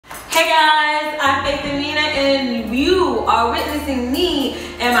Hey guys, I'm Faith Amina and you are witnessing me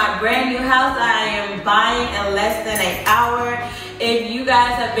in my brand new house I am buying in less than an hour. If you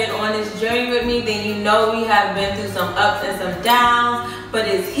guys have been on this journey with me, then you know we have been through some ups and some downs, but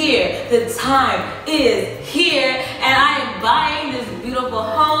it's here. The time is here and I am buying this beautiful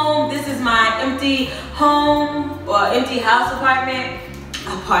home. This is my empty home or empty house apartment.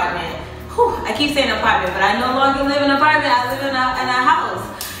 Whew, I keep saying apartment, but I no longer live in an apartment. I live in a house.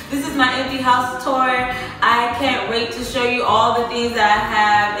 This is my empty house tour. I can't wait to show you all the things that I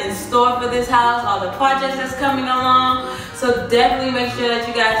have in store for this house, all the projects that's coming along. So definitely make sure that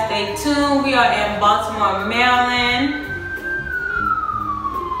you guys stay tuned. We are in Baltimore, Maryland.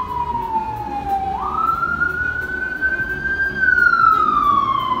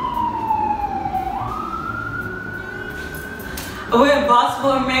 We're in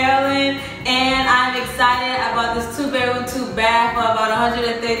Baltimore, Maryland, and I'm excited about this 2-bedroom, 2-bath for about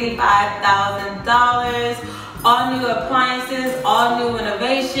 $135,000. All new appliances, all new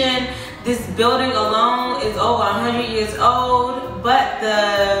renovation. This building alone is over 100 years old, but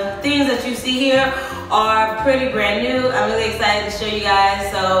the things that you see here are pretty brand new. I'm really excited to show you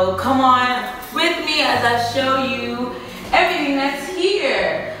guys, so come on with me as I show you everything that's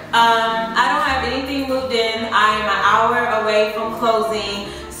here. I don't have anything moved in. I am an hour away from closing,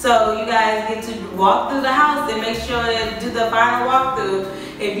 so you guys get to walk through the house and make sure to do the final walkthrough.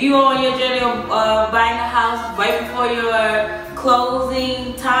 If you are on your journey of buying a house right before your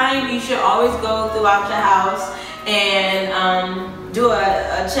closing time, you should always go throughout your house and do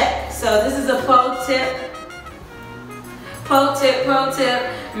a check. So this is a pro tip. Pro tip.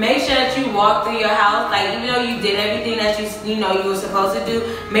 Make sure that you walk through your house. Like, even though you did everything that you know you were supposed to do,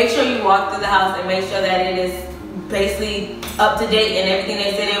 make sure you walk through the house and make sure that it is basically up to date and everything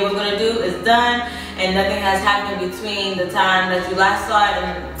they said they were gonna do is done and nothing has happened between the time that you last saw it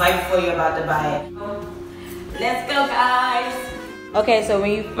and right before you're about to buy it. Let's go, guys. Okay, so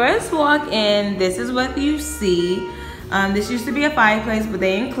when you first walk in, this is what you see. This used to be a fireplace, but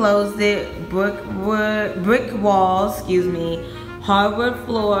they enclosed it. Brick walls, excuse me, hardwood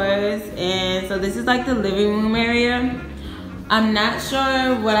floors, and so this is like the living room area. I'm not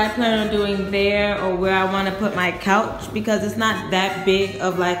sure what I plan on doing there or where I want to put my couch because it's not that big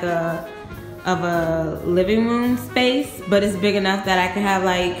of like a living room space, but it's big enough that I could have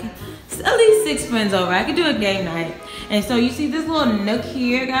like at least 6 friends over. I could do a game night. And so you see this little nook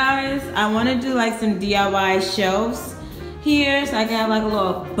here, guys. I want to do like some DIY shelves here so I can have like a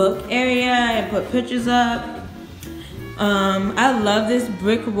little book area and put pictures up. I love this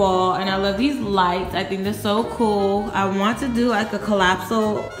brick wall and I love these lights. I think they're so cool. I want to do like a collapse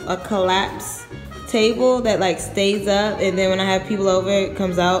table that like stays up, and then when I have people over it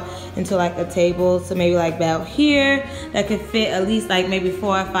comes out into like a table. So maybe like about here that could fit at least like maybe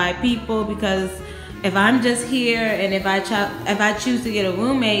 4 or 5 people, because if I'm just here and if I choose to get a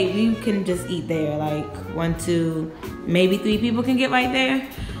roommate, we can just eat there. Like 1, 2, maybe 3 people can get right there.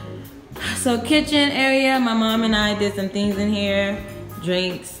 So kitchen area, my mom and I did some things in here.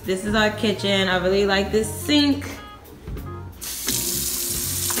 Drinks. This is our kitchen. I really like this sink.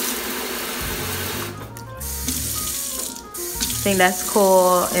 I think that's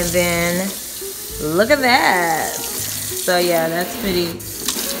cool. And then look at that. So yeah, that's pretty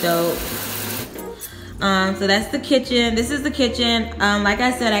dope. So that's the kitchen. This is the kitchen. Like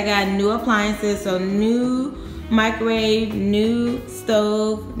I said, I got new appliances, so new microwave, new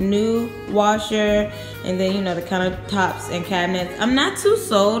stove, new washer, and then you know the countertops and cabinets. I'm not too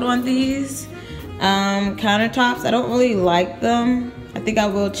sold on these countertops. I don't really like them. I think I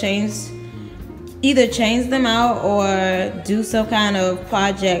will either change them out or do some kind of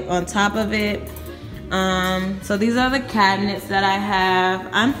project on top of it. So these are the cabinets that I have.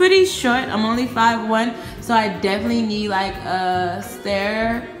 I'm pretty short. I'm only 5'1", so I definitely need like a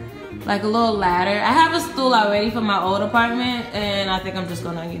stair, like a little ladder. I have a stool already from my old apartment, and I think I'm just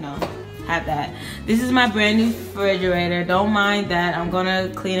gonna, you know, have that. This is my brand new refrigerator. Don't mind that. I'm gonna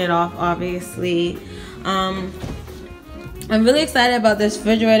clean it off, obviously. I'm really excited about this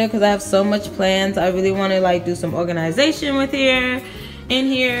refrigerator because I have so much plans. I really want to like do some organization with in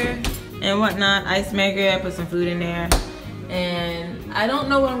here and whatnot. Ice maker, I put some food in there, and I don't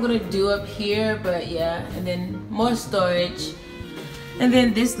know what I'm gonna do up here, but yeah. And then more storage. And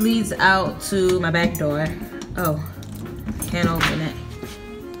then this leads out to my back door. Oh, can't open it.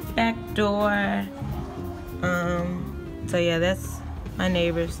 Back door. So yeah, that's my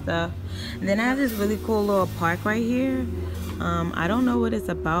neighbor's stuff. And then I have this really cool little park right here. I don't know what it's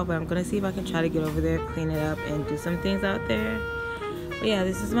about, but I'm gonna see if I can try to get over there, clean it up, and do some things out there. But yeah,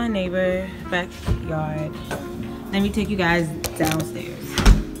 this is my neighbor backyard. Let me take you guys downstairs.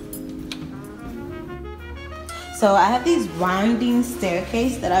 So I have these winding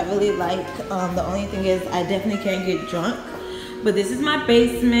staircase that I really like. The only thing is I definitely can't get drunk. But this is my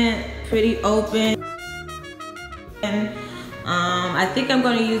basement, pretty open. And I think I'm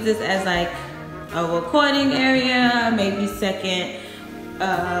gonna use this as like a recording area, maybe second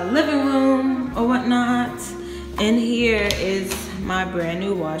living room or whatnot. And here is my brand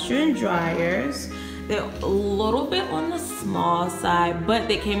new washer and dryers. They're a little bit on the small side, but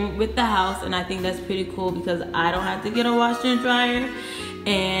they came with the house, and I think that's pretty cool because I don't have to get a washer and dryer,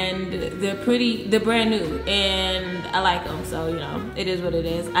 and they're brand new, and I like them, so you know, it is what it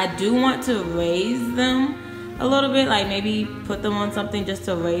is. I do want to raise them a little bit, like maybe put them on something just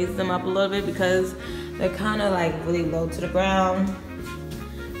to raise them up a little bit because they're kind of like really low to the ground.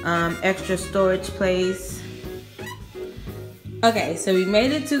 Extra storage place. Okay, so we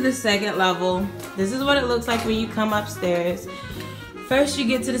made it to the second level. This is what it looks like when you come upstairs. First you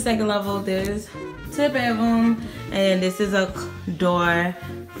get to the second level, there's the bedroom, and this is a door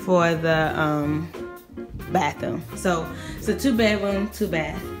for the bathroom. So 2 bedroom, 2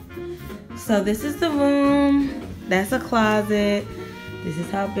 bath. So this is the room, that's a closet. This is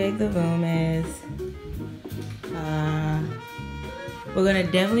how big the room is. We're gonna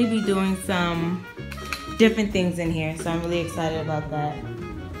definitely be doing some different things in here, so I'm really excited about that.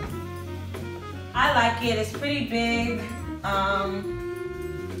 I like it, it's pretty big. I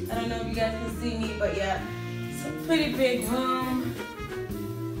don't know if you guys can see me, but yeah, it's a pretty big room.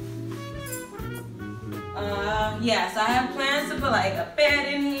 Yeah, so I have plans to put like a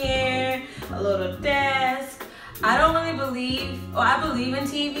bed in here, a little desk. I don't really believe, or I believe in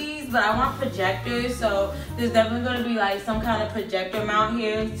TVs, but I want projectors, so there's definitely gonna be like some kind of projector mount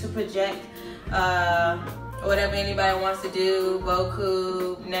here to project whatever anybody wants to do,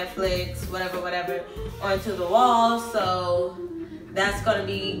 Roku, Netflix, whatever, onto the walls. So that's gonna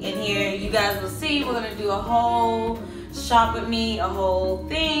be in here. You guys will see, we're gonna do a whole shop with me, a whole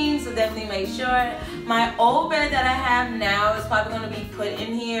thing, so definitely make sure. My old bed that I have now is probably gonna be put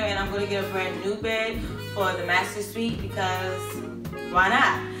in here, and I'm gonna get a brand new bed for the master suite because why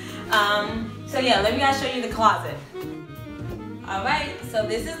not? So yeah, let me guys show you the closet. Alright, so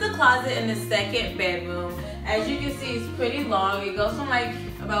this is the closet in the second bedroom. As you can see, it's pretty long. It goes from like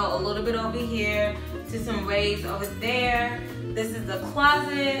about a little bit over here to some raised over there. This is the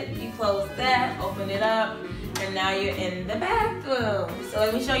closet. You close that, open it up, and now you're in the bathroom. So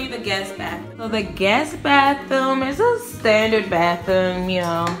let me show you the guest bathroom. So the guest bathroom is a standard bathroom, you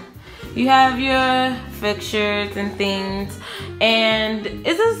know. You have your fixtures and things, and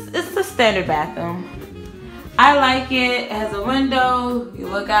it's a standard bathroom. I like it. It has a window, you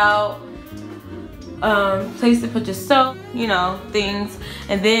look out, place to put your soap, you know, things.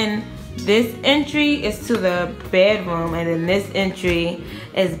 And then this entry is to the bedroom, and then this entry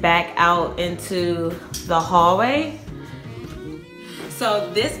is back out into the hallway. So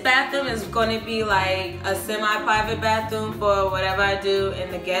this bathroom is going to be like a semi-private bathroom for whatever I do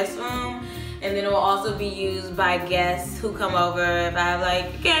in the guest room. And then it will also be used by guests who come over. If I have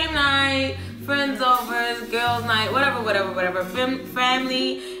like game night, friends over, girls night, whatever.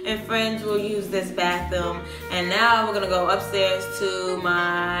 Family and friends will use this bathroom. And now we're going to go upstairs to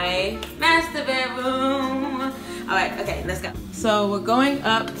my master bedroom. All right, okay, let's go. So we're going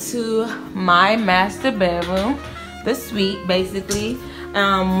up to my master bedroom, the suite basically.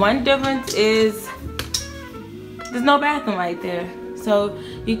 One difference is there's no bathroom right there. So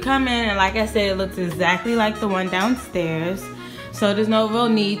you come in, and like I said, it looks exactly like the one downstairs. So there's no real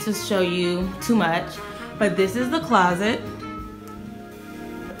need to show you too much. But this is the closet.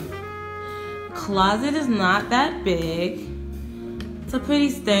 Closet is not that big. It's a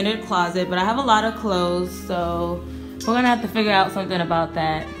pretty standard closet, but I have a lot of clothes, so we're gonna have to figure out something about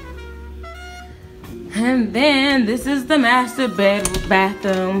that. And then this is the master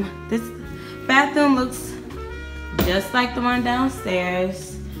bathroom. This bathroom looks just like the one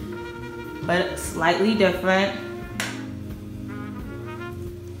downstairs, but slightly different.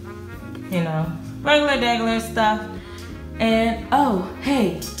 You know, regular stuff. And oh,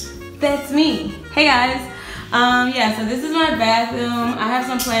 hey, that's me. Hey guys. Yeah, so this is my bathroom. I have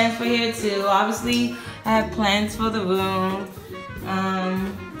some plans for here too. Obviously, I have plans for the room.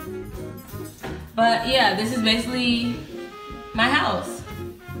 But yeah, this is basically my house.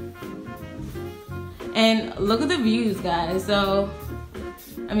 And look at the views, guys. So,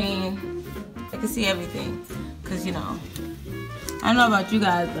 I mean, I can see everything. Cause you know, I don't know about you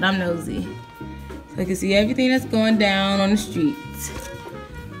guys, but I'm nosy. So I can see everything that's going down on the streets.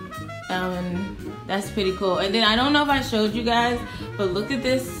 That's pretty cool. And then I don't know if I showed you guys, but look at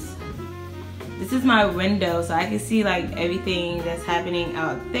this This is my window, so I can see like everything that's happening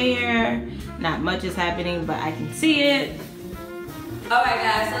out there. Not much is happening, but I can see it. Alright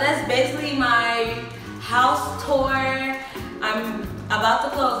guys, so that's basically my house tour. I'm about to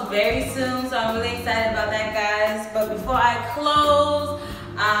close very soon, so I'm really excited about that, guys. But before I close,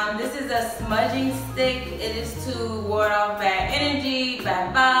 this is a smudging stick. It is to ward off bad energy,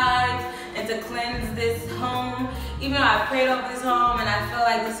 bad vibes, and to cleanse this home. Even though I prayed over this home and I feel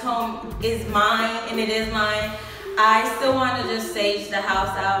like this home is mine, and it is mine, I still want to just sage the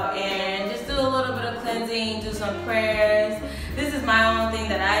house out and just do a little bit of cleansing, do some prayers. This is my own thing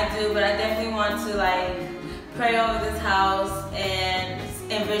that I do, but I definitely want to like pray over this house and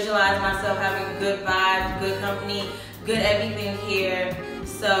visualize myself having good vibes, good company, good everything here.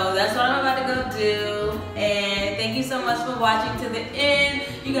 So that's what I'm about to go do. And thank you so much for watching to the end.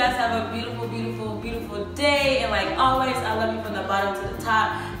 You guys have a beautiful, beautiful, beautiful day. And like always, I love you from the bottom to the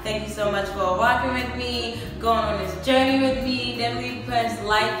top. Thank you so much for walking with me, going on this journey with me. Definitely press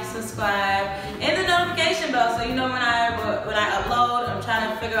like, subscribe, and the notification bell so you know when I upload. I'm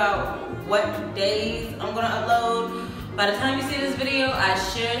trying to figure out what days I'm gonna upload. By the time you see this video, I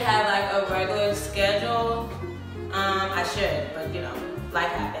should have like a regular schedule. I should, but you know,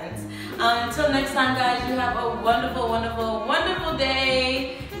 life happens. Until next time, guys, you have a wonderful, wonderful, wonderful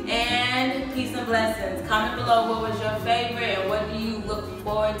day, and peace and blessings. Comment below what was your favorite and what do you look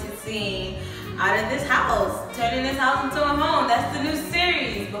forward to seeing out of this house. Turning this house into a home. That's the new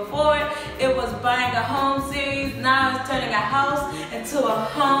series. Before it was buying a home series, now it's turning a house into a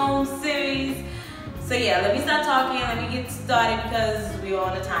home series. So yeah, let me stop talking, let me get started because we're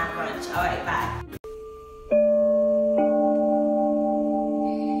on a time crunch. All right, bye.